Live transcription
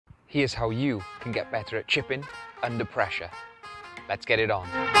Here's how you can get better at chipping under pressure. Let's get it on.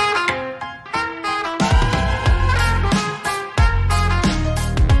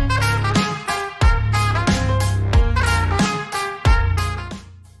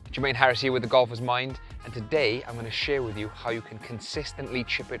 Jermaine Harris here with The Golfer's Mind, and today I'm going to share with you how you can consistently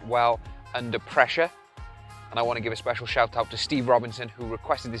chip it well under pressure. And I want to give a special shout out to Steve Robinson, who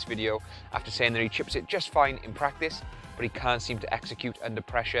requested this video after saying that he chips it just fine in practice, but he can't seem to execute under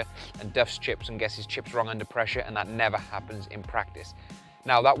pressure and duffs chips and gets his chips wrong under pressure, and that never happens in practice.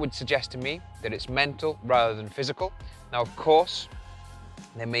 Now that would suggest to me that it's mental rather than physical. Now of course,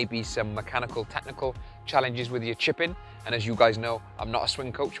 there may be some mechanical, technical challenges with your chipping, and as you guys know, I'm not a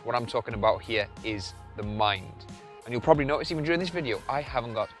swing coach. What I'm talking about here is the mind. And you'll probably notice even during this video, I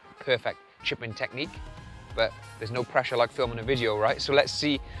haven't got perfect chipping technique, but there's no pressure like filming a video, right? So let's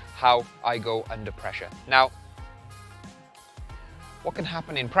see how I go under pressure. Now, what can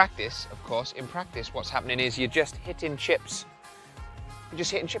happen in practice, of course, in practice, what's happening is you're just hitting chips. You're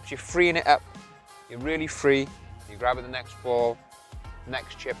just hitting chips, you're freeing it up. You're really free. You grab at the next ball,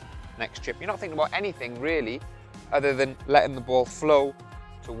 next chip, next chip. You're not thinking about anything really, other than letting the ball flow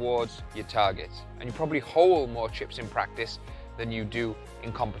towards your target. And you probably hole more chips in practice than you do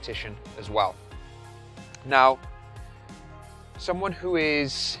in competition as well. Now, someone who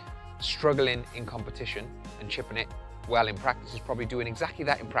is struggling in competition and chipping it well in practice is probably doing exactly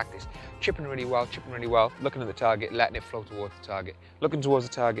that in practice. Chipping really well, looking at the target, letting it flow towards the target. Looking towards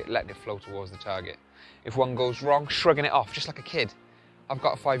the target, letting it flow towards the target. If one goes wrong, shrugging it off, just like a kid. I've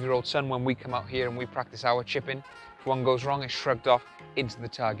got a 5-year-old son. When we come out here and we practice our chipping, if one goes wrong, it's shrugged off into the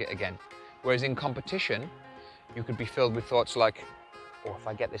target again. Whereas in competition, you could be filled with thoughts like, oh, if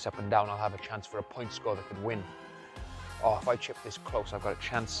I get this up and down, I'll have a chance for a point score that could win. Oh, if I chip this close, I've got a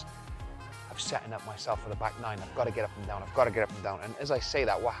chance of setting up myself for the back nine. I've got to get up and down, I've got to get up and down. And as I say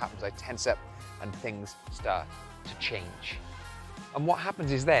that, what happens? I tense up and things start to change. And what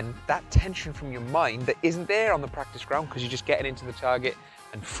happens is then, that tension from your mind that isn't there on the practice ground because you're just getting into the target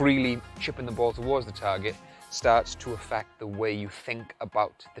and freely chipping the ball towards the target, starts to affect the way you think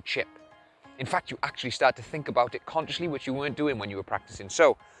about the chip. In fact, you actually start to think about it consciously, which you weren't doing when you were practicing.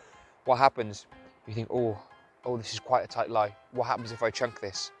 So what happens? You think, oh, this is quite a tight lie. What happens if I chunk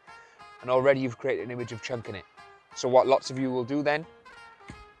this? And already you've created an image of chunking it. So what lots of you will do then,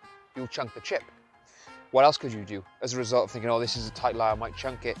 you'll chunk the chip. What else could you do? As a result of thinking, oh, this is a tight lie, I might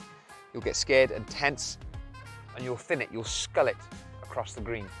chunk it. You'll get scared and tense, and you'll thin it, you'll scull it across the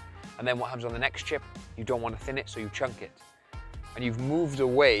green. And then what happens on the next chip? You don't want to thin it, so you chunk it. And you've moved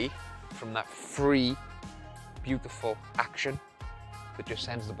away from that free, beautiful action that just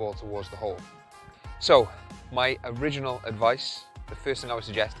sends the ball towards the hole. So my original advice, the first thing I would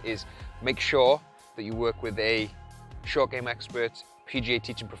suggest is make sure that you work with a short game expert, PGA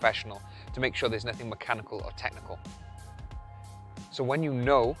teaching professional, to make sure there's nothing mechanical or technical. So when you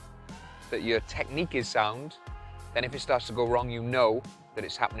know that your technique is sound, then if it starts to go wrong, you know that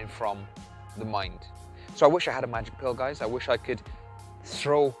it's happening from the mind. So I wish I had a magic pill, guys. I wish I could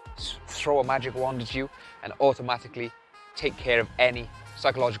throw a magic wand at you and automatically take care of any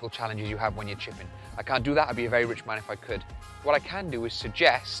psychological challenges you have when you're chipping. I can't do that. I'd be a very rich man if I could. What I can do is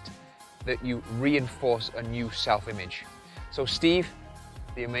suggest that you reinforce a new self-image. So Steve,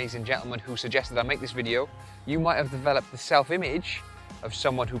 the amazing gentleman who suggested I make this video, you might have developed the self-image of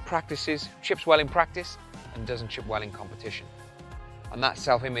someone who practices, chips well in practice, and doesn't chip well in competition. And that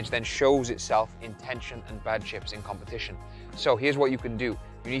self-image then shows itself in tension and bad chips in competition. So here's what you can do.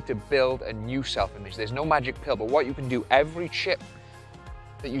 You need to build a new self-image. There's no magic pill, but what you can do, every chip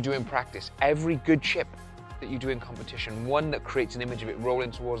that you do in practice, every good chip that you do in competition, one that creates an image of it rolling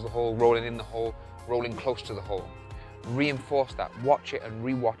towards the hole, rolling in the hole, rolling close to the hole. Reinforce that, watch it and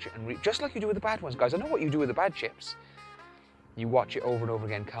re-watch it, and just like you do with the bad ones, guys. I know what you do with the bad chips. You watch it over and over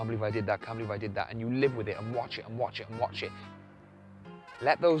again. Can't believe I did that, can't believe I did that. And you live with it and watch it and watch it and watch it.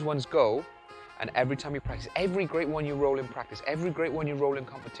 Let those ones go, and every time you practice, every great one you roll in practice, every great one you roll in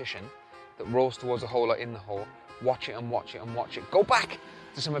competition that rolls towards the hole or in the hole, watch it and watch it and watch it. Go back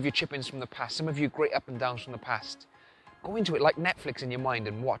to some of your chip-ins from the past, some of your great up and downs from the past. Go into it like Netflix in your mind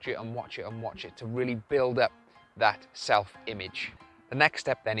and watch it and watch it and watch it to really build up that self-image. The next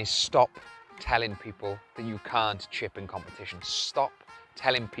step then is stop telling people that you can't chip in competition. Stop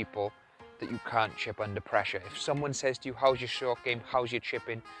telling people that you can't chip under pressure. If someone says to you, how's your short game, how's your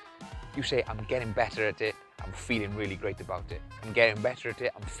chipping, you say, I'm getting better at it, I'm feeling really great about it. I'm getting better at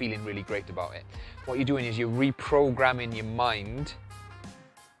it, I'm feeling really great about it. What you're doing is you're reprogramming your mind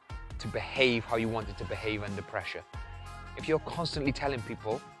to behave how you want it to behave under pressure. If you're constantly telling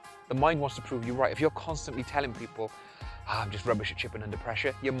people, the mind wants to prove you right. If you're constantly telling people, I'm just rubbish at chipping under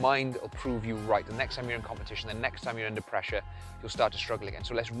pressure. Your mind will prove you right. The next time you're in competition, the next time you're under pressure, you'll start to struggle again.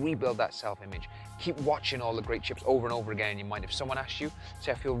 So let's rebuild that self-image. Keep watching all the great chips over and over again in your mind. If someone asks you,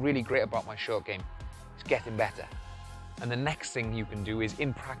 say, I feel really great about my short game. It's getting better. And the next thing you can do is,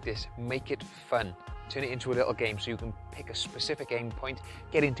 in practice, make it fun. Turn it into a little game so you can pick a specific aim point,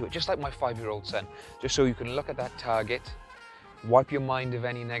 get into it, just like my 5-year-old son, just so you can look at that target, wipe your mind of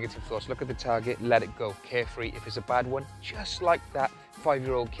any negative thoughts, look at the target, let it go, carefree. If it's a bad one, just like that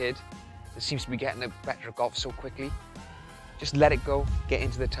 5-year-old kid that seems to be getting better at golf so quickly, just let it go, get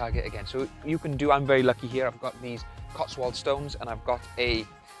into the target again. So you can do, I'm very lucky here, I've got these Cotswold stones and I've got a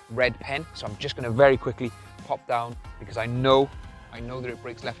red pen, so I'm just going to very quickly pop down because I know that it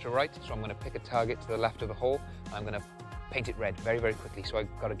breaks left to right, so I'm going to pick a target to the left of the hole and I'm going to paint it red very, very quickly, so I've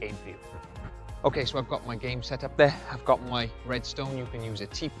got a game for you. Okay, so I've got my game set up there. I've got my red stone. You can use a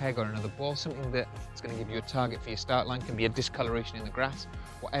T-peg or another ball, something that's going to give you a target for your start line. It can be a discoloration in the grass,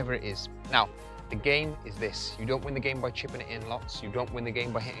 whatever it is. Now, the game is this. You don't win the game by chipping it in lots. You don't win the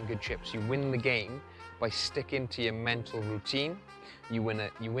game by hitting good chips. You win the game by sticking to your mental routine. You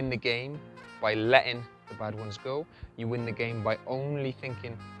win the game by letting the bad ones go. You win the game by only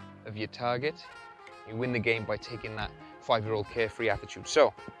thinking of your target. You win the game by taking that 5-year-old carefree attitude.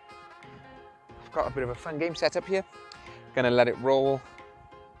 So, got a bit of a fun game set up here. Gonna let it roll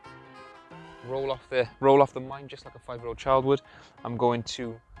off the mind just like a 5-year-old child would. I'm going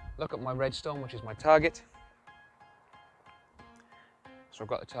to look at my red stone, which is my target. So I've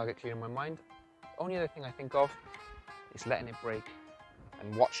got the target clear in my mind. The only other thing I think of is letting it break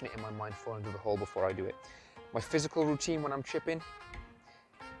and watching it in my mind fall into the hole before I do it. My physical routine when I'm chipping,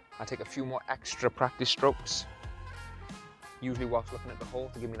 I take a few more extra practice strokes, usually whilst looking at the hole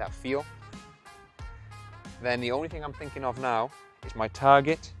to give me that feel. Then the only thing I'm thinking of now is my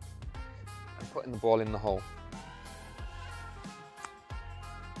target and putting the ball in the hole.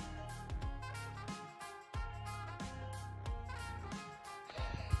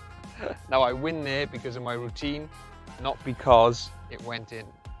 Now I win there because of my routine, not because it went in.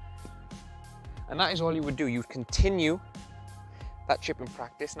 And that is all you would do. You'd continue that chip in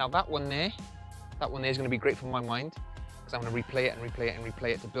practice. Now that one there is going to be great for my mind because I'm going to replay it and replay it and replay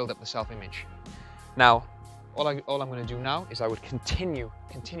it to build up the self-image. Now, all I'm going to do now is I would continue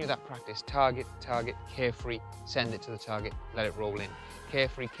that practice. Target, target, carefree, send it to the target, let it roll in.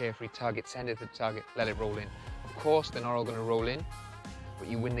 Carefree, carefree, target, send it to the target, let it roll in. Of course, they're not all going to roll in, but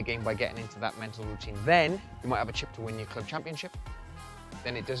you win the game by getting into that mental routine. Then you might have a chip to win your club championship.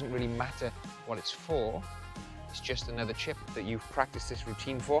 Then it doesn't really matter what it's for. It's just another chip that you've practiced this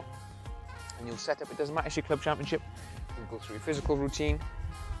routine for, and you'll set up. It doesn't matter if it's your club championship. You'll go through your physical routine.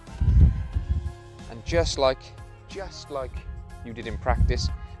 And just like you did in practice,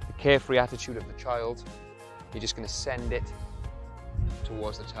 the carefree attitude of the child, you're just going to send it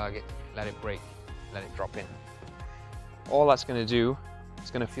towards the target, let it break, let it drop in. All that's going to do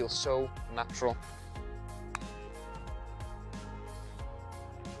is going to feel so natural,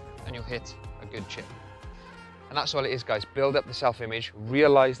 and you'll hit a good chip. And that's all it is, guys. Build up the self-image,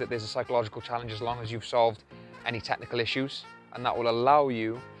 realize that there's a psychological challenge as long as you've solved any technical issues, and that will allow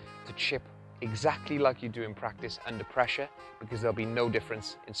you to chip exactly like you do in practice under pressure, because there'll be no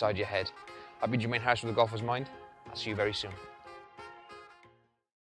difference inside your head. I've been Jermaine Harris with The Golfer's Mind. I'll see you very soon.